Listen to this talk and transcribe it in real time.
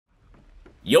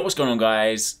Yo, what's going on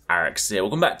guys? HyperX here.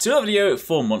 Welcome back to another video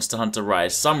for Monster Hunter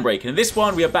Rise Sunbreak. And in this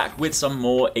one, we are back with some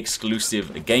more exclusive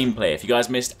gameplay. If you guys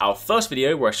missed our first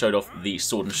video where I showed off the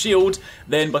Sword and Shield,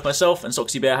 then both myself and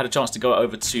Soxy Bear had a chance to go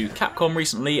over to Capcom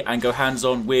recently and go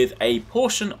hands-on with a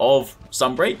portion of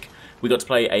Sunbreak. We got to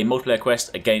play a multiplayer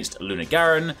quest against Luna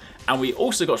Garen, and we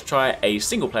also got to try a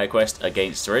single player quest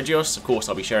against Seregios. Of course,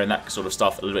 I'll be sharing that sort of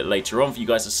stuff a little bit later on for you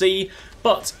guys to see.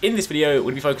 But in this video,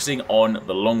 we're going to be focusing on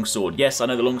the longsword. Yes, I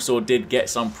know the longsword did get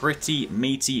some pretty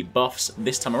meaty buffs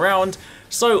this time around,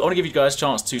 so I want to give you guys a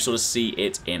chance to sort of see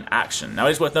it in action. Now,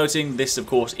 it is worth noting, this of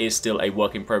course is still a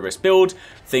work in progress build.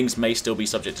 Things may still be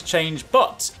subject to change,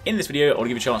 but in this video, I want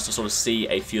to give you a chance to sort of see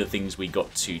a few of the things we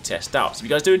got to test out. So if you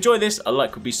guys do enjoy this, a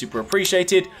like would be super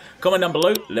appreciated. Comment down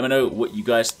below, let me know what you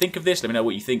guys think of this. Let me know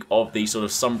what you think of the sort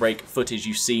of Sunbreak footage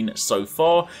you've seen so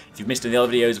far. If you've missed any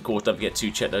other videos, of course, don't forget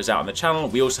to check those out on the channel.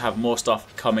 We also have more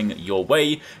stuff coming your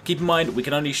way. Keep in mind, we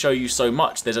can only show you so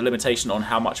much. There's a limitation on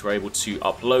how much we're able to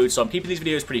upload, so I'm keeping these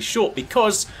videos pretty short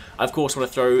because I, of course, want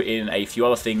to throw in a few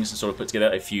other things and sort of put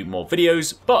together a few more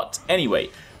videos. But anyway,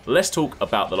 let's talk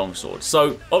about the longsword.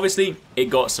 So obviously it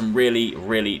got some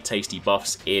really tasty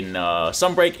buffs in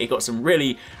Sunbreak. It got some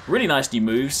really nice new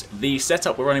moves. The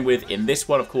setup we're running with in this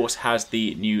one, of course, has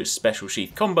the new special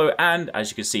sheath combo, and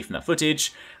as you can see from that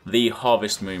footage, the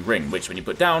Harvest Moon ring, which when you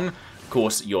put down, of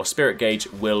course, your spirit gauge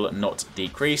will not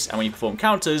decrease, and when you perform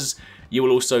counters, you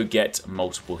will also get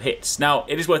multiple hits. Now,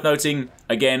 it is worth noting,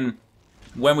 again,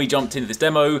 when we jumped into this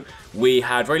demo, we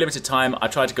had very limited time. I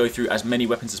tried to go through as many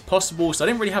weapons as possible, so I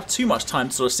didn't really have too much time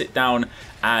to sort of sit down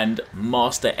and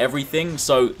master everything,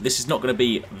 so this is not going to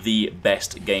be the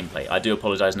best gameplay. I do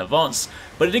apologize in advance,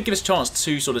 but it did give us a chance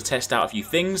to sort of test out a few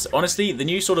things. Honestly, the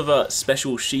new sort of a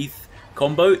special sheath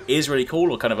combo is really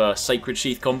cool, or kind of a sacred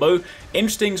sheath combo.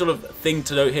 Interesting sort of thing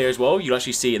to note here as well, you'll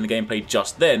actually see in the gameplay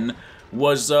just then,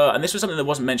 was, and this was something that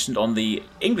wasn't mentioned on the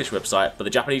English website, but the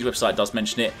Japanese website does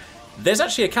mention it. There's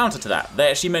actually a counter to that. They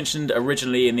actually mentioned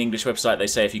originally in the English website, they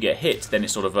say if you get hit, then it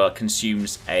sort of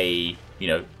consumes a,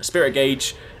 a spirit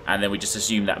gauge, and then we just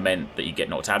assumed that meant that you get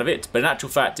knocked out of it. But in actual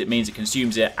fact, it means it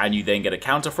consumes it, and you then get a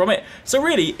counter from it. So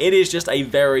really, it is just a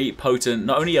very potent,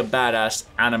 not only a badass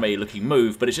anime-looking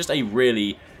move, but it's just a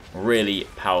really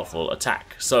powerful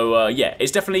attack. So yeah,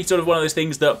 it's definitely sort of one of those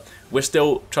things that we're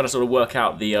still trying to sort of work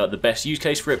out the best use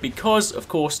case for it, because of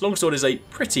course longsword is a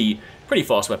pretty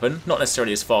fast weapon, not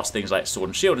necessarily as fast as things like sword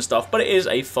and shield and stuff, but it is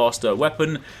a faster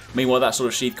weapon. Meanwhile, that sort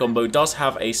of sheath combo does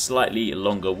have a slightly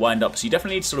longer wind up, so you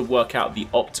definitely need to sort of work out the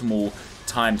optimal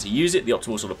time to use it, the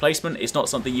optimal sort of placement. It's not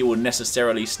something you will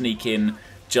necessarily sneak in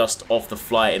just off the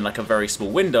fly in like a very small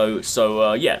window.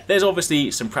 So yeah, there's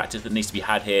obviously some practice that needs to be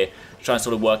had here, trying to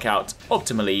sort of work out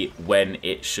optimally when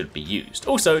it should be used.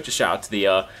 Also, just shout out to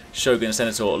the Shogun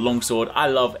Senator longsword. I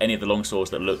love any of the longswords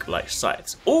that look like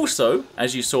scythes. Also,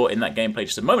 as you saw in that gameplay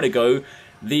just a moment ago,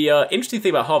 the interesting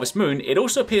thing about Harvest Moon, it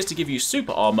also appears to give you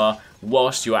super armor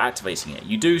whilst you're activating it.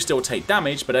 You do still take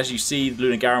damage, but as you see,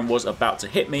 Luna Garen was about to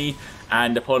hit me,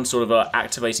 and upon sort of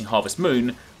activating Harvest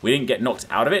Moon, we didn't get knocked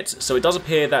out of it. So it does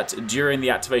appear that during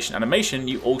the activation animation,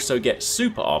 you also get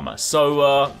super armor.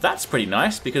 So that's pretty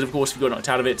nice, because of course if you got knocked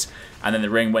out of it and then the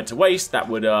ring went to waste, that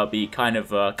would be kind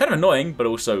of annoying, but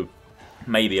also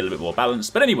maybe a little bit more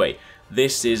balanced. But anyway,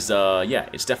 this is, yeah,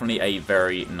 it's definitely a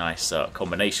very nice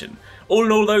combination. All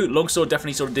in all though, longsword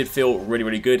definitely sort of did feel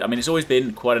really good. I mean, it's always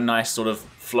been quite a nice sort of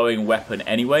flowing weapon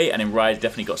anyway, and in Rise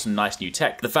definitely got some nice new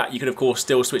tech. The fact you could of course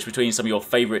still switch between some of your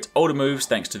favourite older moves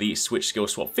thanks to the switch skill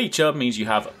swap feature means you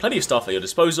have plenty of stuff at your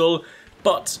disposal.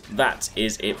 But that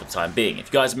is it for the time being. If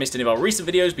you guys have missed any of our recent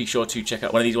videos, be sure to check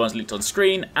out one of these ones linked on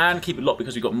screen, and keep it locked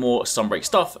because we've got more Sunbreak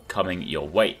stuff coming your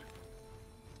way.